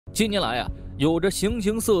近年来有着形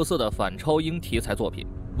形色色的反超英题材作品，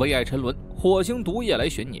为爱沉沦、火星毒液来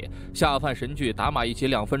巡演、下饭神剧打马一起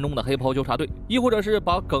2分钟的黑袍纠察队，亦或者是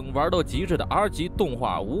把梗玩到极致的 R 级动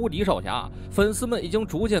画无敌少侠，粉丝们已经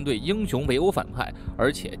逐渐对英雄围殴反派，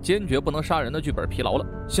而且坚决不能杀人的剧本疲劳了。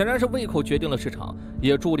显然是胃口决定了市场，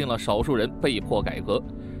也注定了少数人被迫改革。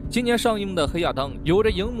今年上映的《黑亚当》有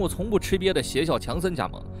着荧幕从不吃瘪的邪笑强森加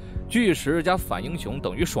盟，巨石加反英雄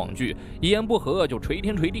等于爽剧，一言不合就锤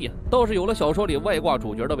天锤地，倒是有了小说里外挂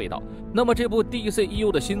主角的味道。那么这部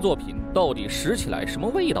DCEU 的新作品到底拾起来什么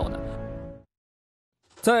味道呢？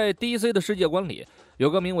在 DC 的世界观里，有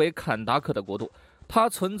个名为坎达克的国度，它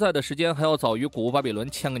存在的时间还要早于古巴比伦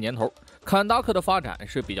1000个年头。坎达克的发展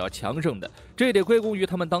是比较强盛的，这得归功于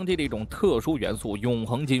他们当地的一种特殊元素——永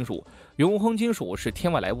恒金属。永恒金属是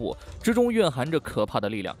天外来物，之中蕴含着可怕的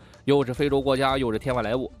力量，又是非洲国家，又是天外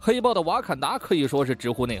来物。黑豹的瓦坎达可以说是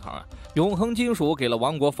直呼内行。永恒金属给了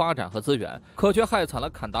王国发展和资源，可却害惨了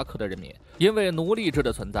坎达克的人民。因为奴隶制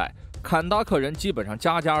的存在，坎达克人基本上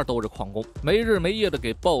家家都是矿工，没日没夜的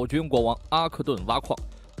给暴君国王阿克顿挖矿。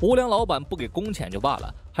无良老板不给工钱就罢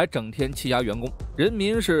了，还整天欺压员工，人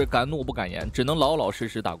民是敢怒不敢言，只能老老实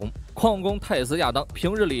实打工。矿工泰斯亚当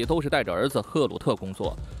平日里都是带着儿子赫鲁特工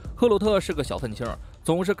作。赫鲁特是个小愤青，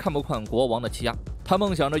总是看不惯国王的欺压，他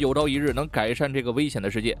梦想着有朝一日能改善这个危险的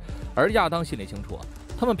世界。而亚当心里清楚，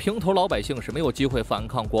他们平头老百姓是没有机会反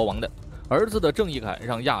抗国王的。儿子的正义感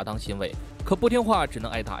让亚当欣慰，可不听话只能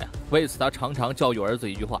挨打呀。为此他常常教育儿子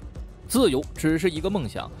一句话：自由只是一个梦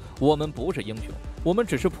想，我们不是英雄，我们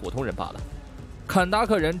只是普通人罢了。坎达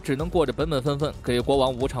克人只能过着本本分分给国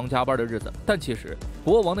王无偿加班的日子，但其实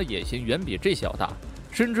国王的野心远比这些要大。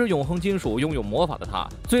深知永恒金属拥有魔法的他，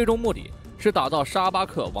最终目的是打造沙巴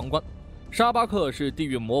克王冠。沙巴克是地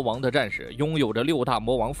狱魔王的战士，拥有着6大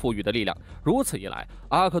魔王赋予的力量。如此一来，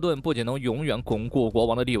阿克顿不仅能永远巩固国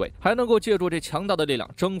王的地位，还能够借助这强大的力量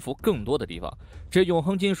征服更多的地方。这永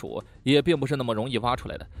恒金属也并不是那么容易挖出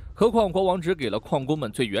来的，何况国王只给了矿工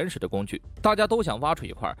们最原始的工具，大家都想挖出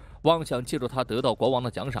一块，妄想借助它得到国王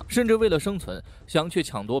的奖赏，甚至为了生存想去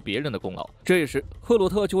抢夺别人的功劳。这时赫鲁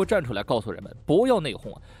特就会站出来告诉人们，不要内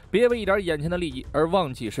讧，别为一点眼前的利益而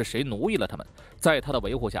忘记是谁奴役了他们。在他的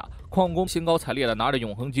维护下，矿工兴高采烈地拿着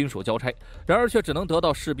永恒金属交差，然而却只能得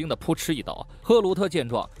到士兵的扑哧一刀。赫鲁特见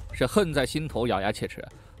状是恨在心头，咬牙切齿。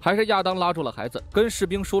还是亚当拉住了孩子，跟士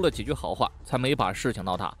兵说了几句好话，才没把事情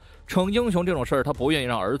闹大。逞英雄这种事儿，他不愿意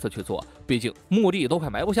让儿子去做，毕竟墓地都快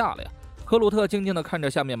埋不下了呀。赫鲁特静静地看着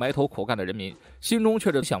下面埋头苦干的人民，心中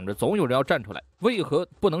却是想着，总有人要站出来，为何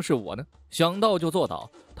不能是我呢？想到就做到，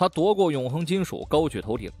他夺过永恒金属，高举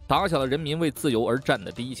头顶，打响了人民为自由而战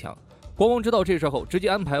的第一枪。国王知道这事后，直接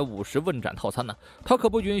安排50问斩套餐呢，他可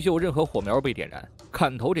不允许有任何火苗被点燃。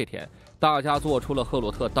砍头这天，大家做出了赫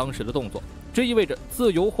鲁特当时的动作，这意味着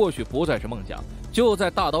自由或许不再是梦想。就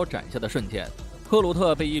在大刀斩下的瞬间，赫鲁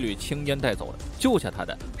特被一缕青烟带走了，救下他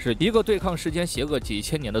的是一个对抗世间邪恶几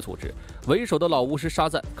千年的组织。为首的老巫师沙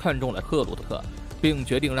赞看中了赫鲁特，并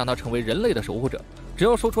决定让他成为人类的守护者。只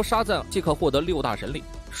要说出沙赞，即可获得6大神力：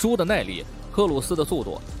书的耐力、赫鲁斯的速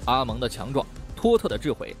度、阿蒙的强壮、托特的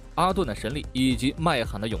智慧、阿顿的神力以及麦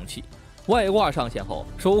罕的勇气。外挂上线后，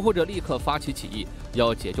守护者立刻发起起义，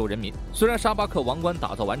要解救人民。虽然沙巴克王冠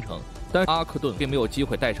打造完成，但阿克顿并没有机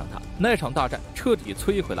会带上它。那场大战彻底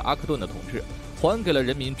摧毁了阿克顿的统治，还给了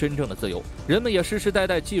人民真正的自由。人们也世世代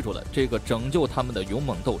代记住了这个拯救他们的勇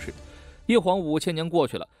猛斗士。一晃5000年过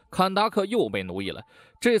去了，坎达克又被奴役了。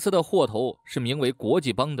这次的祸头是名为国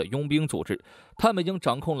际帮的佣兵组织，他们已经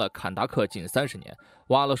掌控了坎达克近30年，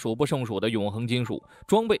挖了数不胜数的永恒金属，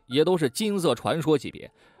装备也都是金色传说级别，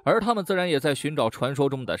而他们自然也在寻找传说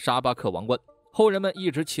中的沙巴克王冠。后人们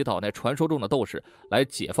一直祈祷那传说中的斗士来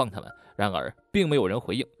解放他们，然而并没有人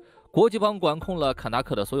回应。国际帮管控了坎达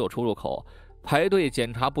克的所有出入口，排队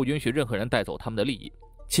检查，不允许任何人带走他们的利益。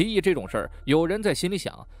起义这种事儿，有人在心里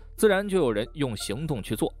想，自然就有人用行动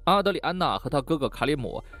去做。阿德里安娜和他哥哥卡里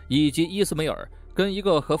姆以及伊斯梅尔跟一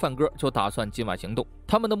个盒饭哥就打算今晚行动，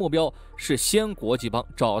他们的目标是先国际帮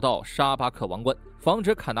找到沙巴克王冠，防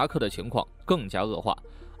止坎达克的情况更加恶化。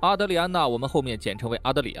阿德里安娜我们后面简称为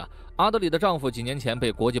阿德里啊。阿德里的丈夫几年前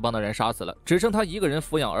被国际帮的人杀死了，只剩她一个人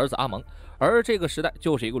抚养儿子阿蒙。而这个时代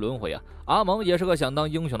就是一个轮回啊，阿蒙也是个想当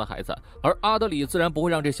英雄的孩子，而阿德里自然不会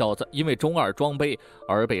让这小子因为中二装杯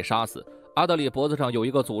而被杀死。阿德里脖子上有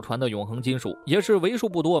一个祖传的永恒金属，也是为数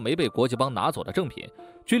不多没被国际帮拿走的正品。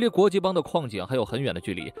距离国际帮的矿井还有很远的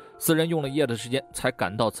距离，四人用了一夜的时间才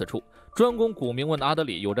赶到此处。专攻古铭文的阿德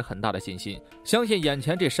里有着很大的信心，相信眼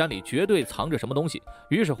前这山里绝对藏着什么东西。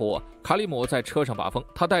于是乎，卡里姆在车上把风，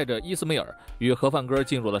他带着伊斯梅尔与盒饭哥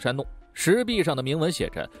进入了山洞。石壁上的铭文写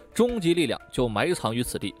着：“终极力量就埋藏于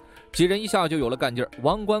此地。”几人一下就有了干劲儿，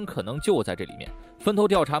王冠可能就在这里面。分头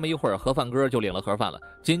调查没一会儿，盒饭哥就领了盒饭了。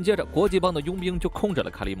紧接着，国际帮的佣兵就控制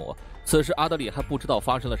了卡里姆。此时，阿德里还不知道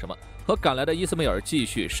发生了什么，和赶来的伊斯梅尔继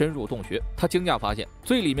续深入洞穴。他惊讶发现，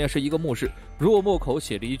最里面是一个墓室，入墓口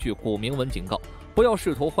写着一句古铭文警告：不要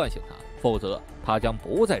试图唤醒他，否则他将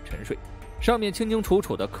不再沉睡。上面清清楚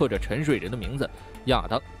楚地刻着沉睡人的名字亚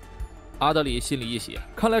当。阿德里心里一喜，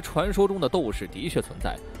看来传说中的斗士的确存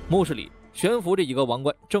在。墓室里悬浮着一个王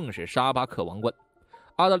冠，正是沙巴克王冠。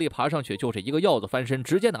阿德里爬上去就是一个鹞子翻身，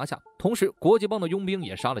直接拿下。同时，国际帮的佣兵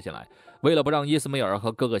也杀了进来。为了不让伊斯梅尔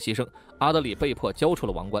和哥哥牺牲，阿德里被迫交出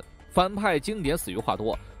了王冠。反派经典死于话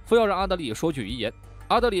多，非要让阿德里说句遗言。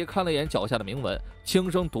阿德里看了眼脚下的铭文，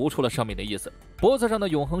轻声读出了上面的意思。脖子上的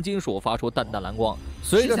永恒金属发出淡淡蓝光，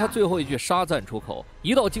随着他最后一句杀赞出口，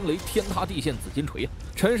一道惊雷天塌地陷紫金锤。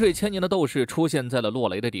沉睡千年的斗士出现在了落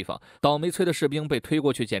雷的地方，倒霉催的士兵被推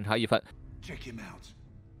过去检查一番。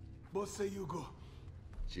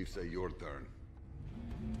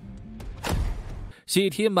喜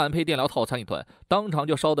提满配电疗套餐一团，当场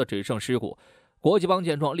就烧得只剩尸骨。国际帮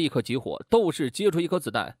见状立刻集火，斗士接出一颗子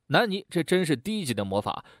弹。南尼这真是低级的魔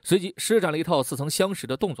法，随即施展了一套似曾相识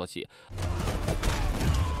的动作戏。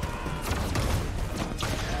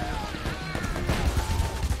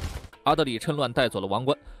阿德里趁乱带走了王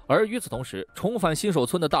冠，而与此同时，重返新手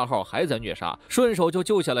村的大号还在虐杀，顺手就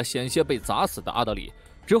救下了险些被砸死的阿德里。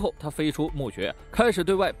之后，他飞出墓穴，开始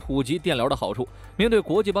对外普及电疗的好处。面对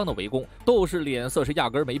国际帮的围攻，斗士脸色是压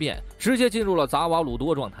根没变，直接进入了扎瓦鲁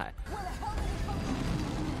多状态。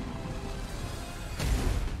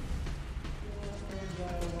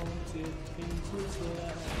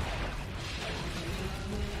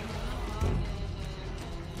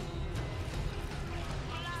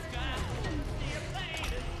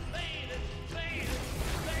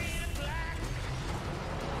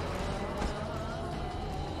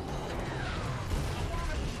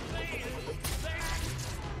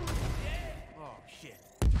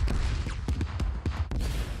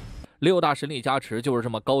6大神力加持就是这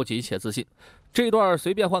么高级且自信，这段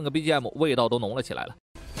随便换个 BGM， 味道都浓了起来了。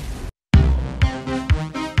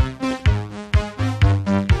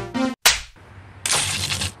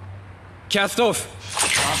Cast off。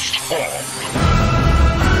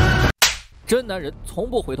真男人从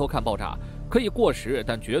不回头看爆炸，可以过时，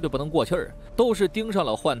但绝对不能过气儿。斗士盯上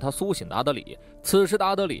了唤他苏醒的阿德里，此时的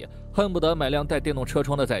阿德里恨不得买辆带电动车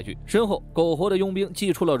窗的载具。身后苟活的佣兵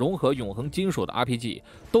祭出了融合永恒金属的 RPG，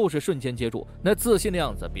 斗士瞬间接住，那自信的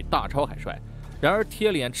样子比大超还帅。然而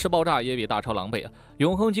贴脸吃爆炸也比大超狼狈啊！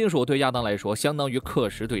永恒金属对亚当来说相当于克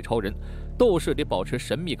时对超人，斗士得保持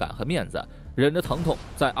神秘感和面子，忍着疼痛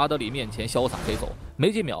在阿德里面前潇洒飞走，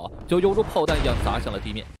没几秒就犹如炮弹一样砸向了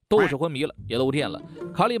地面。斗士昏迷了，也漏电了。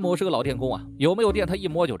卡里姆是个老电工啊，有没有电他一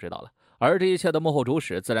摸就知道了。而这一切的幕后主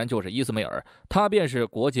使自然就是伊斯梅尔，他便是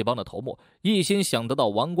国际帮的头目，一心想得到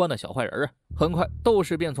王冠的小坏人啊！很快，斗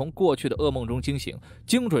士便从过去的噩梦中惊醒，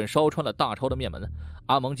精准烧穿了大超的面门。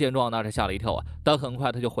阿蒙见状那是吓了一跳啊，但很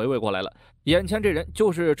快他就回味过来了，眼前这人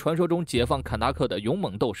就是传说中解放坎达克的勇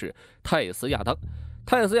猛斗士泰斯亚当。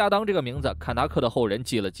泰斯亚当这个名字，坎达克的后人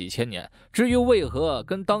记了几千年。至于为何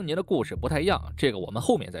跟当年的故事不太一样，这个我们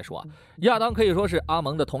后面再说啊。亚当可以说是阿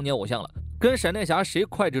蒙的童年偶像了，跟闪电侠谁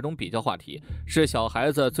快这种比较话题，是小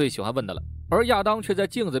孩子最喜欢问的了。而亚当却在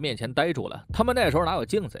镜子面前呆住了，他们那时候哪有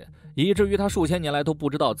镜子呀？以至于他数千年来都不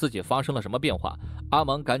知道自己发生了什么变化。阿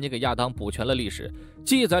蒙赶紧给亚当补全了历史，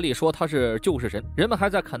记载里说他是救世神，人们还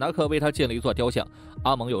在坎达克为他建了一座雕像。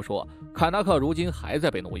阿蒙又说，坎达克如今还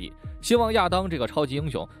在被奴役，希望亚当这个超级英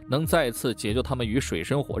雄能再次解救他们于水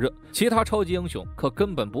深火热。其他超级英雄可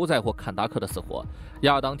根本不在乎坎达克的死活。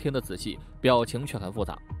亚当听得仔细，表情却很复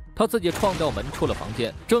杂。他自己撞掉门出了房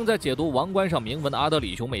间，正在解读王冠上铭文的阿德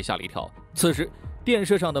里兄妹吓了一跳。此时电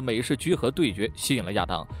视上的美式居合对决吸引了亚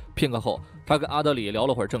当，片刻后他跟阿德里聊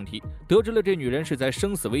了会儿正题，得知了这女人是在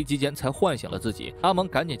生死危机间才唤醒了自己。阿蒙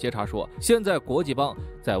赶紧接茬说，现在国际帮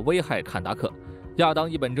在危害坎达克。亚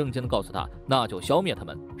当一本正经地告诉他，那就消灭他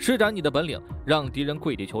们，施展你的本领，让敌人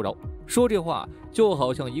跪地求饶。说这话就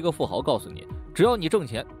好像一个富豪告诉你，只要你挣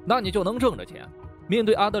钱，那你就能挣着钱。面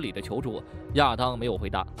对阿德里的求助，亚当没有回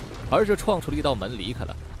答，而是创出了一道门离开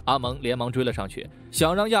了。阿蒙连忙追了上去，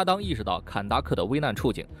想让亚当意识到坎达克的危难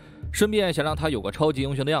处境。顺便想让他有个超级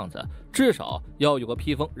英雄的样子，至少要有个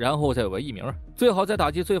披风，然后再有个艺名，最好在打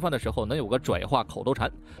击罪犯的时候能有个拽话口头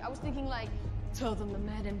禅。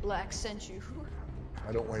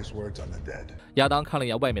亚当看了一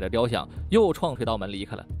眼外面的雕像，又撞回到门离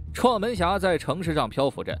开了。创门峡在城市上漂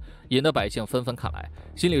浮着，引得百姓纷纷看来，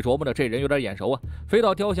心里琢磨着这人有点眼熟啊。飞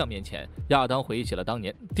到雕像面前，亚当回忆起了当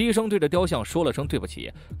年，低声对着雕像说了声对不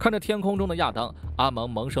起。看着天空中的亚当，阿蒙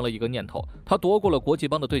萌生了一个念头，他夺过了国际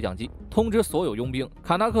帮的对讲机，通知所有佣兵，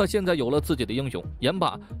卡纳克现在有了自己的英雄。言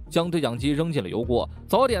罢，将对讲机扔进了油锅，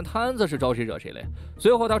早点摊子是招谁惹谁嘞。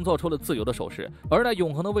随后他做出了自由的手势，而那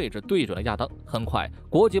永恒的位置对准了亚当。很快，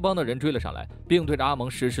国际帮的人追了上来，并对着阿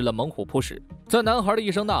蒙实施了猛虎扑食。在男孩的一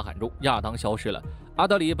声呐喊中，亚当消失了。阿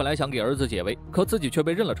德里本来想给儿子解围，可自己却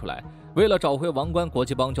被认了出来。为了找回王冠，国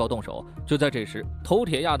际帮就要动手。就在这时，头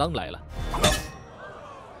铁亚当来了。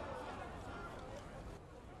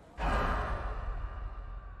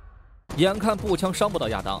眼看步枪伤不到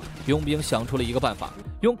亚当，佣兵想出了一个办法，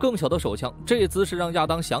用更小的手枪。这姿势让亚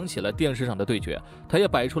当想起了电视上的对决，他也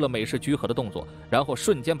摆出了美式居合的动作，然后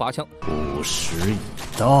瞬间拔枪。午时已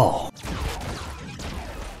到。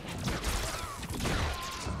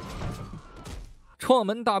创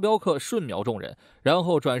门大镖客瞬秒众人，然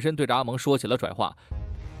后转身对着阿蒙说起了拽话。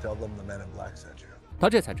他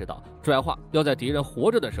这才知道，拽话要在敌人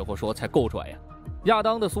活着的时候说才够拽呀。亚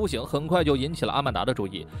当的苏醒很快就引起了阿曼达的注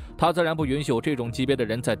意，他自然不允许有这种级别的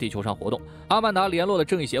人在地球上活动。阿曼达联络了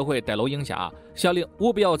正义协会逮楼鹰侠，下令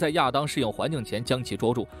务必要在亚当适应环境前将其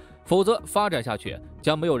捉住，否则发展下去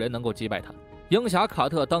将没有人能够击败他。鹰侠卡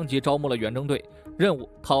特当即招募了远征队，任务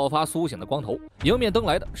讨伐苏醒的光头。迎面登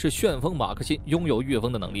来的是旋风马克辛，拥有御风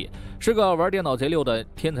的能力，是个玩电脑贼溜的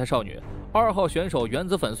天才少女。2号选手原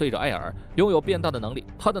子粉碎者艾尔拥有变大的能力，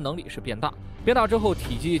他的能力是变大，变大之后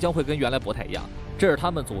体积将会跟原来不太一样，这是他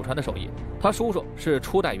们祖传的手艺。他叔叔是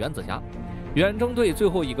初代原子侠。远征队最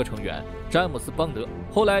后一个成员詹姆斯·邦德，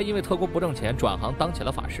后来因为特工不挣钱转行当起了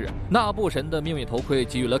法师。那布神的命运头盔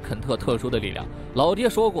给予了肯特特殊的力量，老爹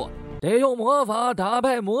说过得用魔法打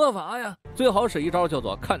败魔法呀，最好使一招叫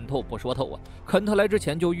做看透不说透啊。肯特来之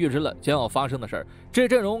前就预知了将要发生的事儿，这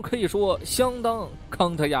阵容可以说相当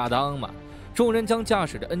康特亚当嘛。众人将驾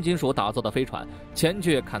驶着恩金属打造的飞船前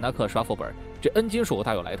去坎纳克刷副本。这恩金属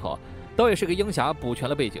大有来头，倒也是个鹰侠补全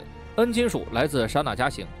了背景。恩金属来自沙纳加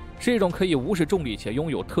星，是一种可以无视重力且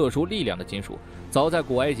拥有特殊力量的金属。早在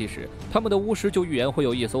古埃及时，他们的巫师就预言会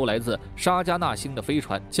有一艘来自沙加纳星的飞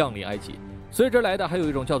船降临埃及。随之来的还有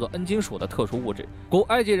一种叫做恩金属的特殊物质。古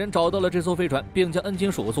埃及人找到了这艘飞船，并将恩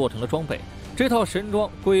金属做成了装备。这套神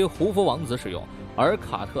装归胡夫王子使用，而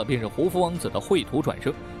卡特便是胡夫王子的绘图转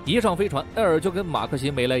生。一上飞船，艾尔就跟马克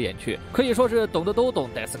辛眉来眼去，可以说是懂得都懂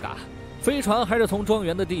戴斯嘎。飞船还是从庄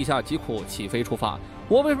园的地下机库起飞出发。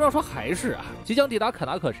我为什么要说还是啊？即将抵达坎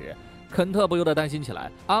纳克时，肯特不由得担心起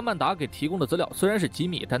来。阿曼达给提供的资料虽然是机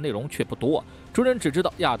密，但内容却不多。众人只知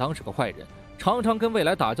道亚当是个坏人。常常跟未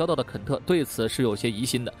来打交道的肯特对此是有些疑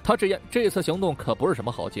心的，他直言这次行动可不是什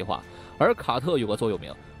么好计划。而卡特有个座右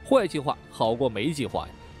铭，坏计划好过没计划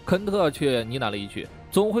呀。肯特却呢喃了一句，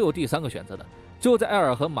总会有第三个选择的。就在艾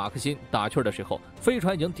尔和马克辛打趣的时候，飞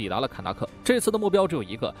船已经抵达了坎纳克。这次的目标只有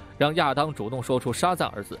一个，让亚当主动说出沙赞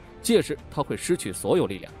二字，届时他会失去所有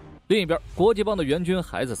力量。另一边，国际帮的援军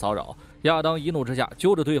还在骚扰，亚当一怒之下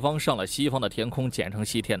揪着对方上了西方的天空，简称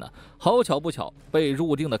西天呢。好巧不巧，被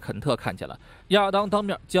入定的肯特看见了，亚当当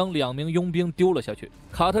面将2名佣兵丢了下去。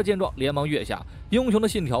卡特见状连忙跃下，英雄的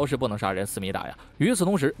信条是不能杀人，思密达呀。与此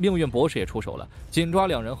同时，命运博士也出手了，紧抓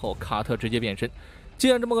2人后，卡特直接变身。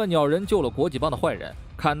见这么个鸟人救了国际帮的坏人，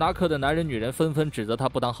坎纳克的男人女人纷纷指责他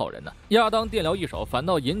不当好人呢。亚当电疗一手，反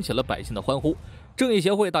倒引起了百姓的欢呼。正义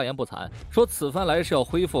协会大言不惭，说此番来是要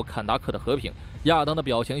恢复坎纳克的和平。亚当的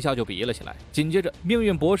表情下就鄙夷了起来。紧接着，命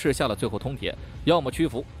运博士下了最后通牒，要么屈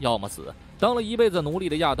服，要么死。当了一辈子奴隶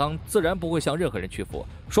的亚当，自然不会向任何人屈服。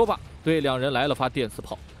说罢，对2人来了发电磁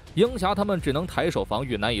炮。鹰侠他们只能抬手防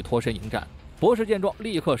御，难以脱身迎战。博士见状，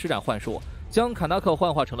立刻施展幻术，将坎纳克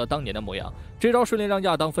幻化成了当年的模样。这招瞬间让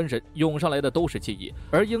亚当分神，涌上来的都是记忆。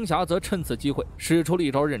而鹰侠则趁此机会使出了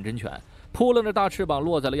一招认真拳，扑棱着大翅膀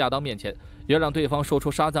落在了亚当面前，要让对方说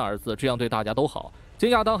出沙赞二字，这样对大家都好。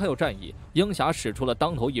见亚当还有战意，鹰侠使出了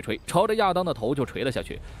当头一锤，朝着亚当的头就锤了下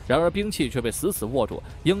去。然而兵器却被死死握住，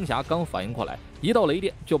鹰侠刚反应过来，一道雷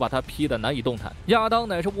电就把他劈得难以动弹。亚当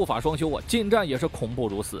乃是无法双修啊，近战也是恐怖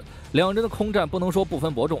如斯。两人的空战不能说不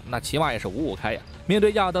分伯仲，那起码也是五五开呀。面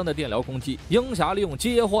对亚当的电疗攻击，鹰侠利用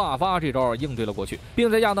接化发这招应对了过去，并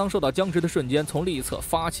在亚当受到僵持的瞬间从另一侧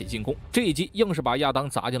发起进攻。这一击硬是把亚当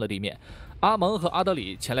砸进了地面。阿蒙和阿德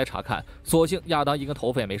里前来查看，所幸亚当一根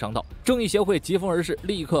头发也没伤到。正义协会疾风而逝，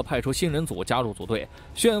立刻派出新人组加入组队，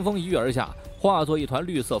旋风一跃而下，化作一团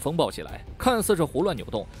绿色风暴起来，看似是胡乱扭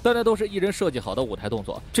动，但那都是一人设计好的舞台动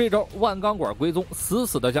作。这招万钢管归宗，死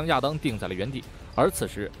死地将亚当定在了原地。而此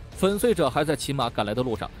时粉碎者还在骑马赶来的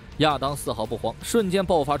路上，亚当丝毫不慌，瞬间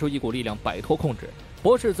爆发出一股力量摆脱控制。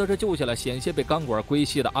博士则是救下了险些被钢管归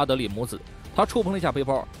西的阿德里母子。他触碰了一下背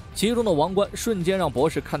包，其中的王冠瞬间让博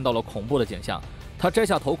士看到了恐怖的景象。他摘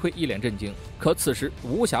下头盔，一脸震惊。可此时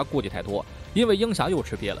无暇顾忌太多，因为鹰侠又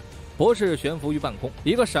吃瘪了。博士悬浮于半空，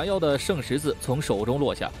一个闪耀的圣十字从手中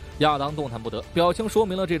落下。亚当动弹不得，表情说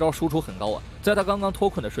明了这招输出很高啊！在他刚刚脱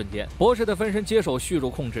困的瞬间，博士的分身接手蓄入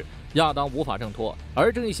控制，亚当无法挣脱。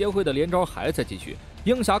而正义协会的连招还在继续。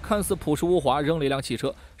鹰侠看似朴实无华，扔了一辆汽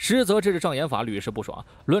车，实则这是障眼法屡试不爽，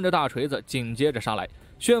抡着大锤子紧接着杀来。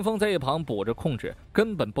旋风在一旁补着控制，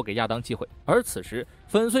根本不给亚当机会。而此时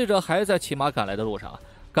粉碎者还在骑马赶来的路上，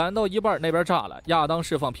赶到一半那边炸了，亚当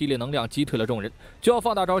释放霹雳能量击退了众人，就要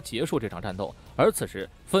放大招结束这场战斗。而此时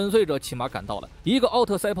粉碎者骑马赶到了，一个奥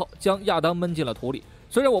特赛炮将亚当闷进了土里。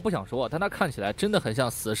虽然我不想说，但他看起来真的很像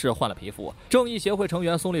死士换了皮肤。正义协会成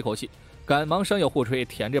员松了一口气，赶忙山药互吹，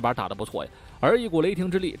舔这把打得不错呀。而一股雷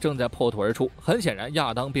霆之力正在破土而出，很显然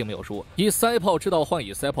亚当并没有输，以塞炮之道换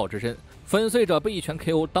以塞炮之身，粉碎者被一拳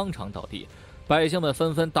KO 当场倒地。百姓们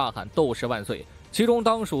纷纷大喊斗士万岁，其中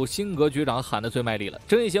当属辛格局长喊得最卖力了。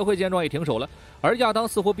正义协会见状也停手了，而亚当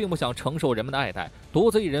似乎并不想承受人们的爱戴，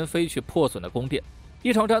独自一人飞去破损的宫殿。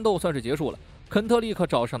一场战斗算是结束了。肯特立刻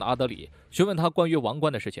找上了阿德里，询问他关于王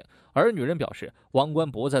冠的事情，而女人表示王冠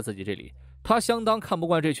不在自己这里。他相当看不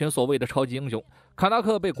惯这群所谓的超级英雄。卡纳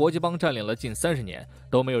克被国际帮占领了近30年，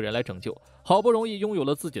都没有人来拯救，好不容易拥有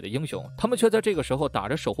了自己的英雄，他们却在这个时候打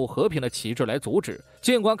着守护和平的旗帜来阻止。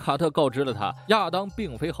尽管卡特告知了他亚当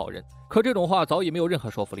并非好人，可这种话早已没有任何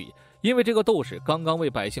说服力，因为这个斗士刚刚为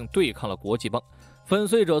百姓对抗了国际帮。粉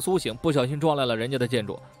碎者苏醒，不小心撞烂了人家的建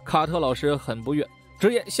筑，卡特老师很不悦，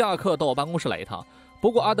直言下课到办公室来一趟。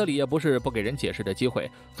不过阿德里也不是不给人解释的机会，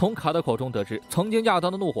从卡特口中得知，曾经亚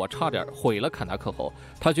当的怒火差点毁了坎达克后，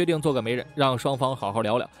他决定做个媒人，让双方好好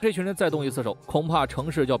聊聊。这群人再动一次手，恐怕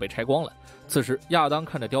城市就要被拆光了。此时亚当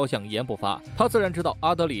看着雕像一言不发，他自然知道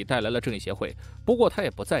阿德里带来了正义协会，不过他也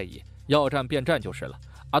不在意，要战便战就是了。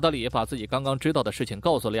阿德里把自己刚刚知道的事情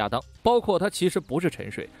告诉了亚当，包括他其实不是沉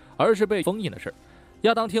睡，而是被封印的事。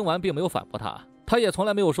亚当听完并没有反驳他也从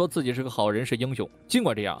来没有说自己是个好人是英雄。尽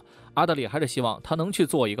管这样，阿德里还是希望他能去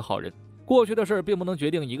做一个好人。过去的事并不能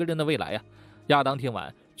决定一个人的未来呀。亚当听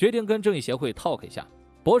完决定跟正义协会 talk 一下。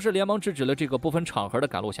博士连忙制止了这个不分场合的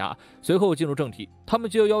赶路侠，随后进入正题，他们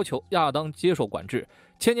就要求亚当接受管制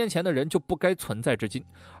，1000年前的人就不该存在至今。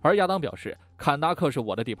而亚当表示，坎达克是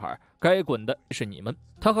我的地盘，该滚的是你们。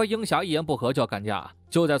他和鹰侠一言不合就要干架。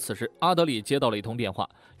就在此时，阿德里接到了一通电话，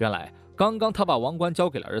原来刚刚他把王冠交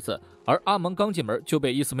给了儿子，而阿蒙刚进门就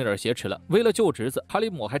被伊斯梅尔挟持了，为了救侄子，哈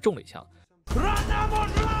里姆还中了一枪。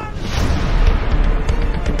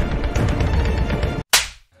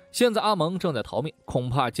现在阿蒙正在逃命，恐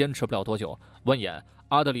怕坚持不了多久。闻言，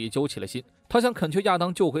阿德里揪起了心，他想恳求亚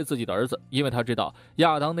当救回自己的儿子，因为他知道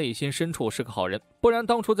亚当内心深处是个好人，不然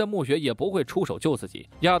当初在墓穴也不会出手救自己。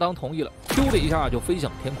亚当同意了，咻的一下就飞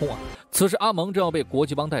向天空啊！此时阿蒙正要被国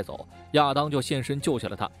际帮带走，亚当就现身救下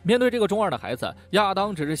了他。面对这个中二的孩子，亚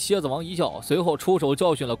当只是蝎子王一笑，随后出手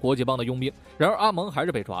教训了国际帮的佣兵。然而阿蒙还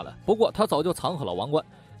是被抓了，不过他早就藏好了王冠，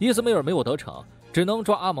伊斯梅尔没有得逞，只能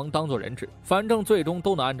抓阿蒙当做人质，反正最终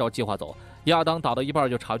都能按照计划走。亚当打到一半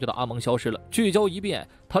就察觉到阿蒙消失了，聚焦一变，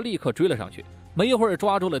他立刻追了上去。没一会儿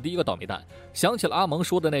抓住了第一个倒霉蛋，想起了阿蒙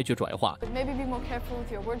说的那句拽话 Maybe be more careful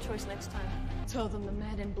with your word choice next time. Tell them the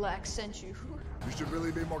man in black sent you. You should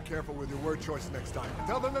really be more careful with your word choice next time.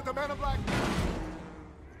 Tell them that the man in black.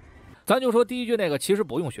 咱就说第一句那个其实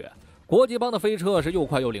不用学，国际帮的飞车是又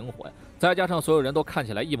快又灵活，再加上所有人都看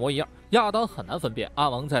起来一模一样，亚当很难分辨阿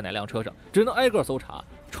蒙在哪辆车上，只能挨个搜查。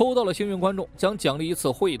抽到了幸运观众，将奖励一次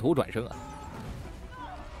绘图转生啊！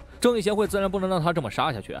正义协会自然不能让他这么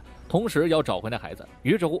杀下去，同时要找回那孩子。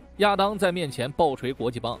于是乎，亚当在面前暴锤国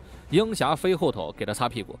际帮，鹰侠飞后头给他擦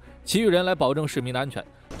屁股，其余人来保证市民的安全。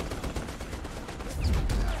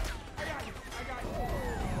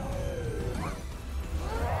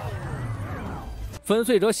粉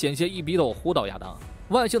碎者险些一逼斗呼到亚当，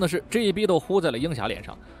万幸的是这一逼斗呼在了鹰侠脸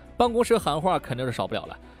上。办公室喊话肯定是少不了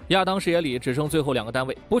了，亚当视野里只剩最后2个单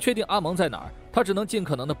位，不确定阿蒙在哪儿，他只能尽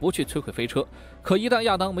可能的不去摧毁飞车。可一旦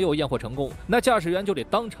亚当没有验货成功，那驾驶员就得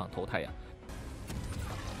当场投胎呀。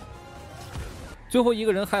最后一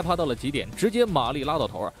个人害怕到了极点，直接马力拉到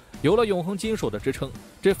头啊！有了永恒金属的支撑，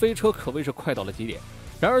这飞车可谓是快到了极点。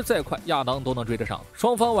然而再快，亚当都能追得上。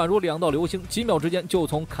双方宛如2道流星，几秒之间就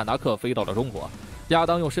从坎达克飞到了中国。亚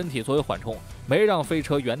当用身体作为缓冲，没让飞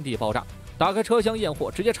车原地爆炸。打开车厢验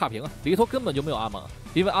货，直接差评啊！里头根本就没有阿蒙，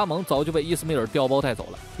因为阿蒙早就被伊斯梅尔调包带走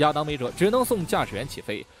了。亚当没辙，只能送驾驶员起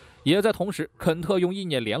飞。也在同时，肯特用意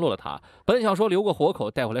念联络了他，本想说留个活口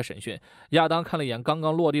带回来审讯。亚当看了一眼刚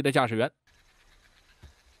刚落地的驾驶员。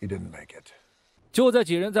就在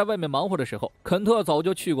几人在外面忙活的时候，肯特早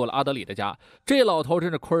就去过了阿德里的家。这老头真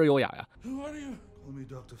是坤儿优雅呀！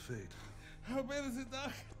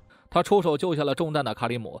他出手救下了中弹的卡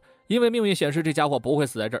里姆，因为命运显示这家伙不会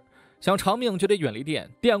死在这儿，想长命就得远离电，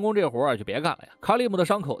电工这活就别干了呀。卡里姆的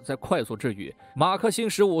伤口在快速治愈。马克辛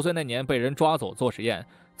15岁那年被人抓走做实验，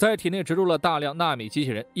在体内植入了大量纳米机器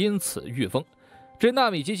人，因此遇疯。这纳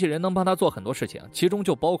米机器人能帮他做很多事情，其中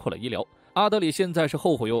就包括了医疗。阿德里现在是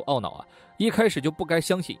后悔又懊恼啊！一开始就不该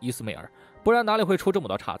相信伊斯梅尔，不然哪里会出这么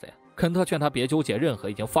多岔子呀？肯特劝他别纠结任何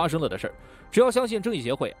已经发生了的事儿，只要相信正义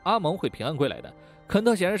协会，阿蒙会平安归来的。肯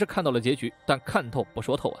特显然是看到了结局，但看透不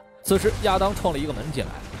说透啊！此时亚当创了一个门进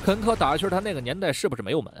来，肯特打趣他那个年代是不是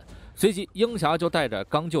没有门？随即鹰侠就带着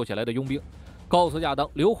刚救起来的佣兵，告诉亚当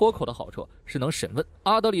留活口的好处是能审问。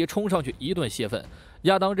阿德里冲上去一顿泄愤，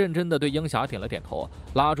亚当认真地对鹰侠点了点头，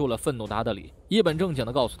拉住了愤怒的阿德里，一本正经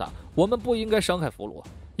地告诉他，我们不应该伤害俘虏。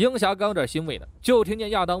鹰侠刚这欣慰呢，就听见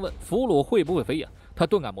亚当问俘虏会不会飞呀？他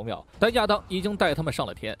顿感不妙，但亚当已经带他们上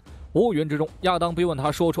了天。乌云之中，亚当逼问他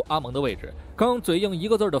说出阿蒙的位置，刚嘴硬一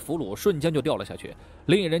个字的俘虏瞬间就掉了下去。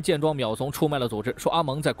另一人见状秒怂，出卖了组织，说阿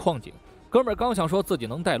蒙在矿井。哥们儿刚想说自己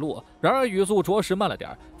能带路，然而语速着实慢了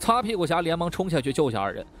点，擦屁股侠连忙冲下去救下2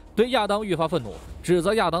人，对亚当愈发愤怒，指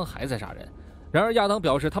责亚当还在杀人。然而亚当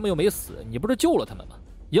表示他们又没死，你不是救了他们吗？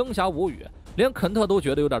鹰侠无语，连肯特都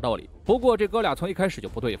觉得有点道理。不过这哥俩从一开始就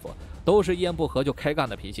不对付，都是一言不合就开干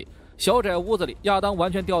的脾气。小窄屋子里，亚当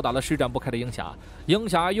完全吊打了施展不开的鹰侠，鹰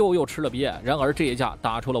侠又吃了瘪。然而这一架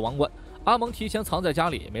打出了王冠，阿蒙提前藏在家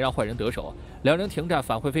里，没让坏人得手。2人停战，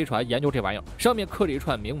返回飞船研究这玩意儿，上面刻着一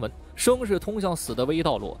串铭文：生是通向死的唯一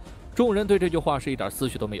道路。众人对这句话是一点思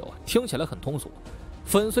绪都没有，听起来很通俗。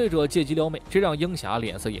粉碎者借机撩妹，这让鹰侠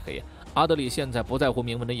脸色一黑。阿德里现在不在乎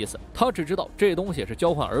铭文的意思，他只知道这东西是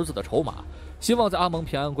交换儿子的筹码，希望在阿蒙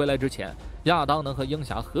平安归来之前，亚当能和鹰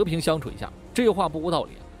侠和平相处一下。这话不无道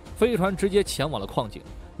理。飞船直接前往了矿井，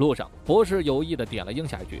路上博士有意地点了鹰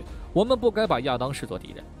侠一句：我们不该把亚当视作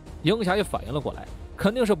敌人。鹰侠也反应了过来，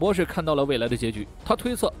肯定是博士看到了未来的结局，他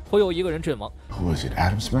推测会有一个人阵亡，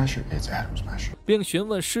并询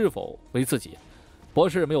问是否为自己。博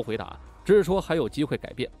士没有回答，只是说还有机会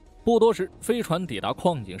改变。不多时，飞船抵达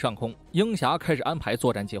矿井上空，鹰侠开始安排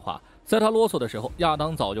作战计划。在他啰嗦的时候，亚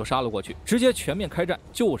当早就杀了过去，直接全面开战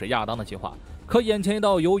就是亚当的计划。可眼前一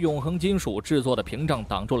道由永恒金属制作的屏障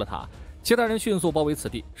挡住了他，其他人迅速包围此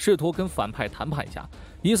地，试图跟反派谈判一下。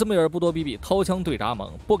伊斯梅尔不多逼逼，掏枪对着阿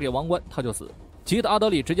蒙，不给王冠他就死。急得阿德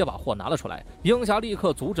里直接把货拿了出来，鹰侠立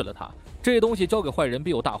刻阻止了他，这东西交给坏人必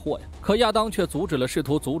有大祸呀！可亚当却阻止了试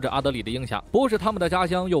图阻止阿德里的鹰侠，不是他们的家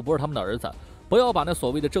乡，又不是他们的儿子，不要把那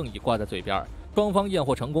所谓的正义挂在嘴边。双方验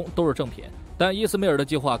货成功，都是正品。但伊斯梅尔的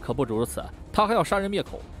计划可不止如此，他还要杀人灭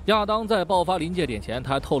口。亚当在爆发临界点前，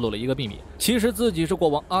他还透露了一个秘密，其实自己是国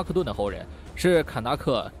王阿克顿的后人，是坎达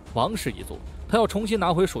克王室一族，他要重新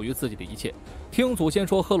拿回属于自己的一切。听祖先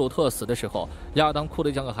说赫鲁特死的时候，亚当哭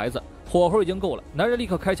得像个孩子，火候已经够了，男人立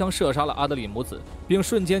刻开枪射杀了阿德里母子，并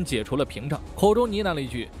瞬间解除了屏障，口中呢喃了一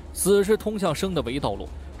句：死是通向生的唯一道路。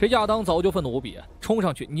这亚当早就愤怒无比，冲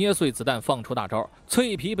上去捏碎子弹，放出大招，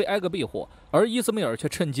脆皮被挨个避火，而伊斯梅尔却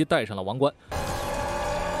趁机戴上了王冠。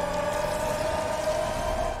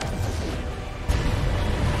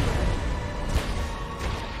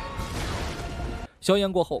硝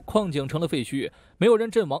烟过后，矿井成了废墟，没有人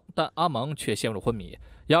阵亡，但阿蒙却陷入昏迷。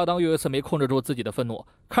亚当又一次没控制住自己的愤怒，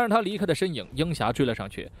看着他离开的身影，鹰侠追了上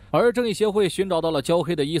去。而正义协会寻找到了焦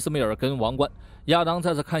黑的伊斯梅尔跟王冠。亚当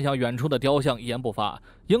再次看向远处的雕像，一言不发。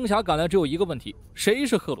鹰侠赶来只有一个问题：谁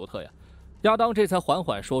是赫鲁特呀？亚当这才缓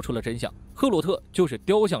缓说出了真相，赫鲁特就是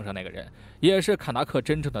雕像上那个人，也是坎达克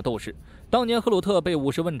真正的斗士。当年赫鲁特被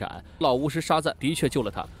武士问斩，老巫师沙赞的确救了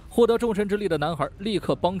他，获得众神之力的男孩立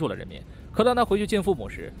刻帮助了人民。可当他回去见父母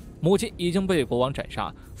时，母亲已经被国王斩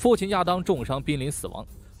杀，父亲亚当重伤濒临死亡。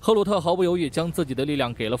赫鲁特毫不犹豫将自己的力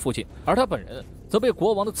量给了父亲，而他本人则被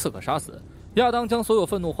国王的刺客杀死。亚当将所有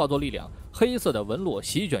愤怒化作力量，黑色的纹路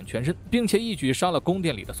席卷全身，并且一举杀了宫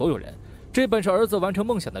殿里的所有人。这本是儿子完成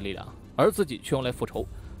梦想的力量，而自己却用来复仇。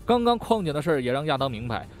刚刚矿井的事也让亚当明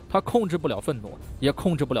白，他控制不了愤怒，也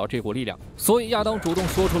控制不了这股力量，所以亚当主动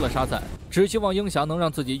说出了沙赞，只希望鹰侠能让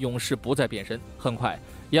自己永世不再变身。很快，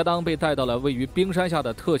亚当被带到了位于冰山下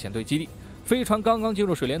的特遣队基地，飞船刚刚进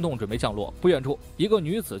入水帘洞准备降落，不远处一个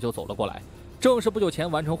女子就走了过来，正是不久前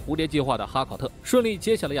完成蝴蝶计划的哈考特，顺利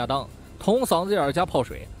接下了亚当，捅嗓子眼加泡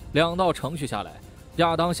水2道程序下来，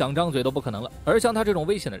亚当想张嘴都不可能了。而像他这种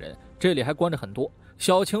危险的人，这里还关着很多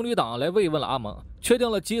小情侣党来慰问了阿蒙，确定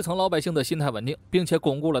了基层老百姓的心态稳定，并且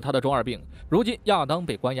巩固了他的中二病。如今亚当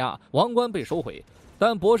被关押，王冠被收回，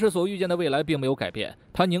但博士所预见的未来并没有改变。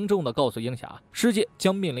他凝重地告诉鹰侠，世界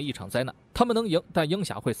将面临一场灾难，他们能赢，但鹰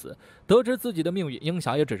侠会死。得知自己的命运，鹰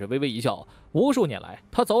侠也只是微微一笑。无数年来，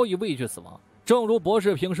他早已畏惧死亡。正如博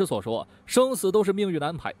士平时所说，生死都是命运的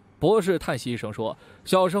安排。博士叹息一声说，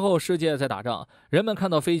小时候世界在打仗，人们看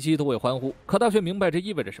到飞机都会欢呼，可他却明白这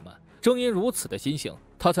意味着什么。正因如此的心性，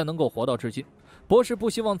他才能够活到至今。博士不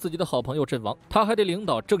希望自己的好朋友阵亡，他还得领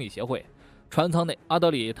导正义协会。船舱内，阿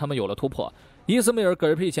德里他们有了突破。伊斯梅尔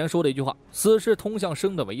嗝屁前说的一句话，死是通向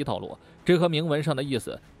生的唯一道路，这和铭文上的意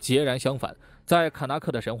思截然相反。在卡纳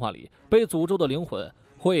克的神话里，被诅咒的灵魂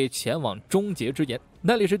会前往终结之岩，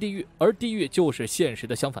那里是地狱，而地狱就是现实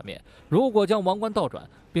的相反面。如果将王冠倒转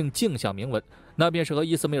并镜向铭文，那便是和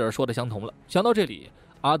伊斯梅尔说的相同了。想到这里，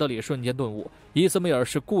阿德里瞬间顿悟，伊斯梅尔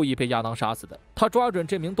是故意被亚当杀死的，他抓准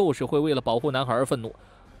这名斗士会为了保护男孩而愤怒。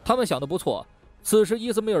他们想得不错，此时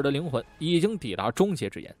伊斯梅尔的灵魂已经抵达终结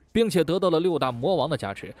之岩，并且得到了6大魔王的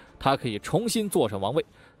加持，他可以重新坐上王位，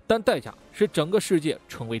但代价是整个世界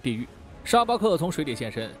成为地狱。沙巴克从水里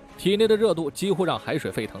现身，体内的热度几乎让海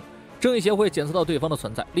水沸腾。正义协会检测到对方的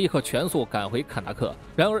存在，立刻全速赶回坎达克。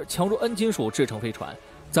然而强如恩金属制成飞船，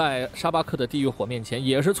在沙巴克的地狱火面前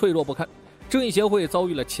也是脆弱不堪。正义协会遭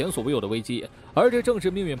遇了前所未有的危机，而这正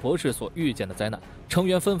是命运博士所预见的灾难。成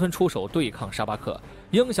员纷纷出手对抗沙巴克，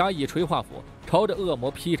鹰侠以锤化斧朝着恶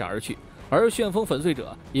魔劈斩而去，而旋风粉碎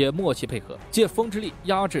者也默契配合，借风之力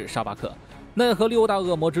压制沙巴克。奈何6大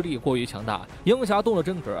恶魔之力过于强大，鹰侠动了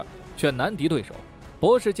真格，却难敌对手。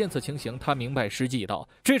博士见此情形，他明白时机已到，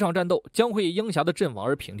这场战斗将会以鹰侠的阵亡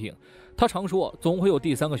而平定。他常说，总会有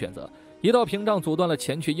第3个选择。一道屏障阻断了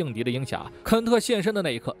前去应敌的鹰侠。肯特现身的那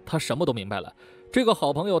一刻，他什么都明白了。这个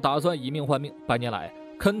好朋友打算以命换命。100年来，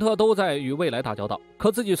肯特都在与未来打交道，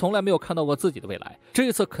可自己从来没有看到过自己的未来。这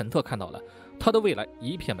一次，肯特看到了，他的未来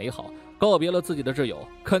一片美好。告别了自己的挚友，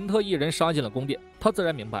肯特一人杀进了宫殿。他自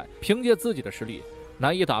然明白，凭借自己的实力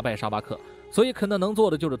难以打败沙巴克，所以肯特能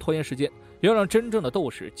做的就是拖延时间，要让真正的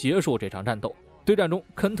斗士结束这场战斗。对战中，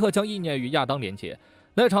肯特将意念与亚当连接。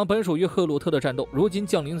那场本属于赫鲁特的战斗，如今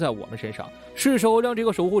降临在我们身上，是时候让这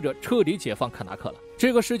个守护者彻底解放坎达克了。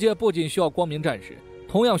这个世界不仅需要光明战士，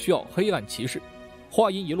同样需要黑暗骑士。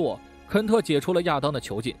话音一落，肯特解除了亚当的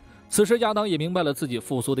囚禁。此时亚当也明白了自己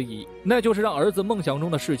复苏的意义，那就是让儿子梦想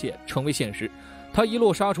中的世界成为现实。他一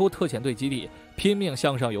路杀出特遣队基地，拼命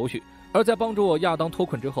向上游去。而在帮助亚当脱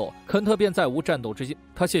困之后，肯特便再无战斗之心，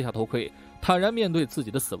他卸下头盔，坦然面对自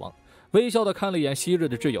己的死亡。微笑地看了一眼昔日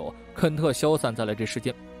的挚友，肯特消散在了这世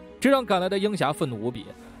间，这让赶来的鹰侠愤怒无比。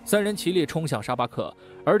3人齐力冲向沙巴克，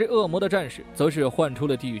而这恶魔的战士则是唤出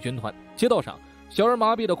了地狱军团。街道上，小儿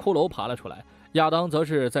麻痹的骷髅爬了出来，亚当则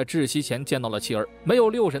是在窒息前见到了妻儿，没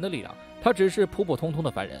有6神的力量，他只是普普通通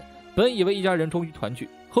的凡人。本以为一家人终于团聚，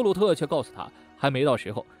赫鲁特却告诉他还没到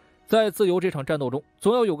时候。在自由这场战斗中，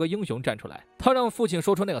总要有个英雄站出来。他让父亲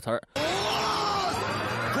说出那个词儿：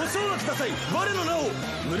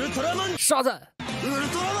沙赞。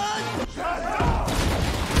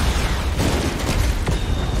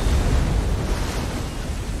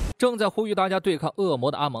正在呼吁大家对抗恶魔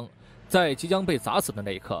的阿蒙，在即将被砸死的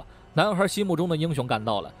那一刻，男孩心目中的英雄赶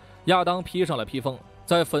到了。亚当披上了披风，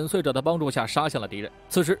在粉碎者的帮助下杀向了敌人。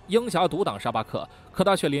此时鹰侠独挡沙巴克，可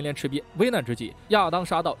他却连连吃瘪。危难之际，亚当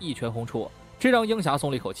杀到一拳轰出，这让鹰侠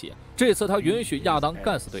松了一口气。这次他允许亚当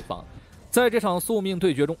干死对方。在这场宿命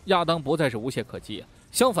对决中，亚当不再是无懈可击，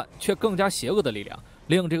相反却更加邪恶的力量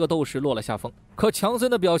令这个斗士落了下风。可强森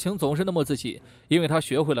的表情总是那么自信，因为他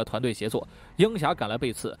学会了团队协作。鹰侠赶来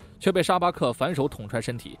背刺，却被沙巴克反手捅穿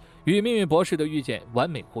身体，与命运博士的预见完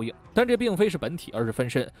美呼应。但这并非是本体，而是分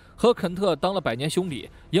身。和肯特当了100年兄弟，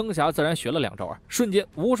鹰侠自然学了2招。瞬间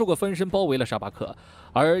无数个分身包围了沙巴克，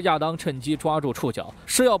而亚当趁机抓住触角，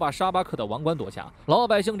是要把沙巴克的王冠夺下。老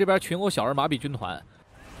百姓这边群殴小儿麻痹军团，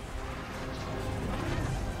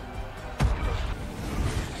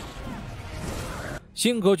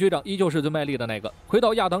辛格局长依旧是最卖力的那个。回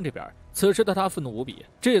到亚当这边，此时的他愤怒无比，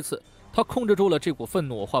这次他控制住了这股愤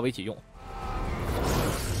怒，化为己用。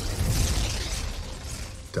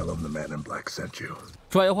Tell him the man in black sent you.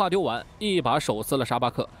 拽话丢完，一把手撕了沙巴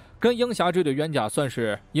克，跟鹰侠这对冤家算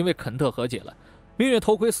是因为肯特和解了。命运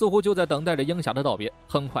头盔似乎就在等待着鹰侠的道别，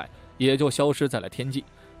很快也就消失在了天际。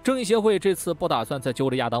正义协会这次不打算再揪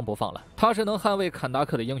着亚当不放了，他是能捍卫坎达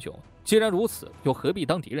克的英雄。既然如此，又何必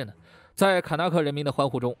当敌人呢？在坎达克人民的欢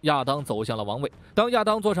呼中，亚当走向了王位。当亚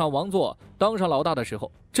当坐上王座，当上老大的时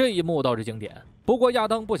候，这一幕倒是经典。不过亚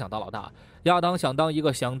当不想当老大，亚当想当一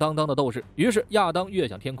个响当当的斗士。于是亚当跃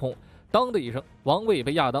向天空，当的一声，王位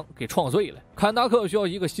被亚当给撞碎了。坎达克需要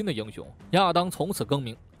一个新的英雄，亚当从此更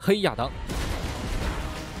名黑亚当。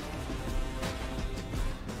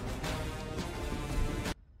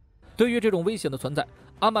对于这种危险的存在，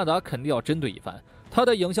阿曼达肯定要针对一番。他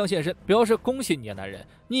的影像现身，表示恭喜你啊，男人，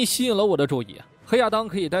你吸引了我的注意。黑亚当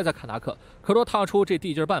可以待在坎达克，可若踏出这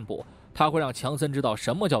地界半步，他会让强森知道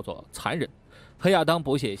什么叫做残忍。黑亚当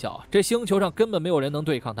不屑一笑，这星球上根本没有人能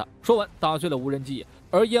对抗他。说完，打碎了无人机，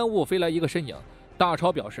而烟雾飞来一个身影。大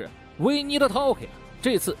超表示 "We need a talk"，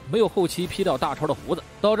 这次没有后期劈掉大超的胡子。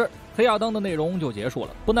到这儿，黑亚当的内容就结束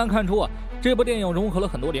了。不难看出啊，这部电影融合了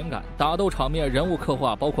很多灵感，打斗场面、人物刻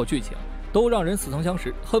画，包括剧情，都让人似曾相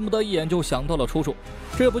识，恨不得一眼就想到了出处。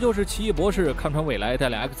这不就是奇异博士看穿未来，带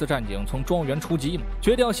领 X 战警从庄园出击吗？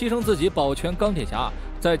决定牺牲自己保全钢铁侠，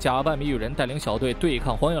再假扮谜语人带领小队对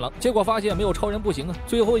抗荒原狼，结果发现没有超人不行啊！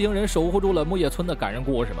最后鹰人守护住了木叶村的感人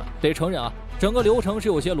故事嘛。得承认啊，整个流程是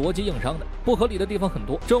有些逻辑硬伤的，不合理的地方很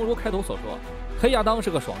多。正如开头所说，黑亚当是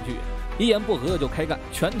个爽剧，一言不合就开干，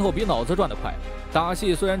拳头比脑子转得快。打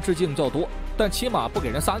戏虽然致敬较多，但起码不给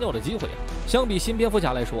人撒尿的机会啊。相比新蝙蝠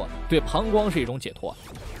侠来说，对膀胱是一种解脱。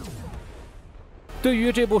对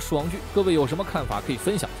于这部爽剧，各位有什么看法可以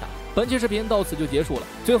分享一下。本期视频到此就结束了，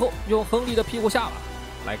最后用亨利的屁股下巴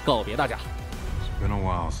来告别大家。 It's been a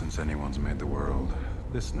while since anyone's made the world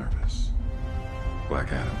this nervous. Black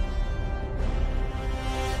Adam.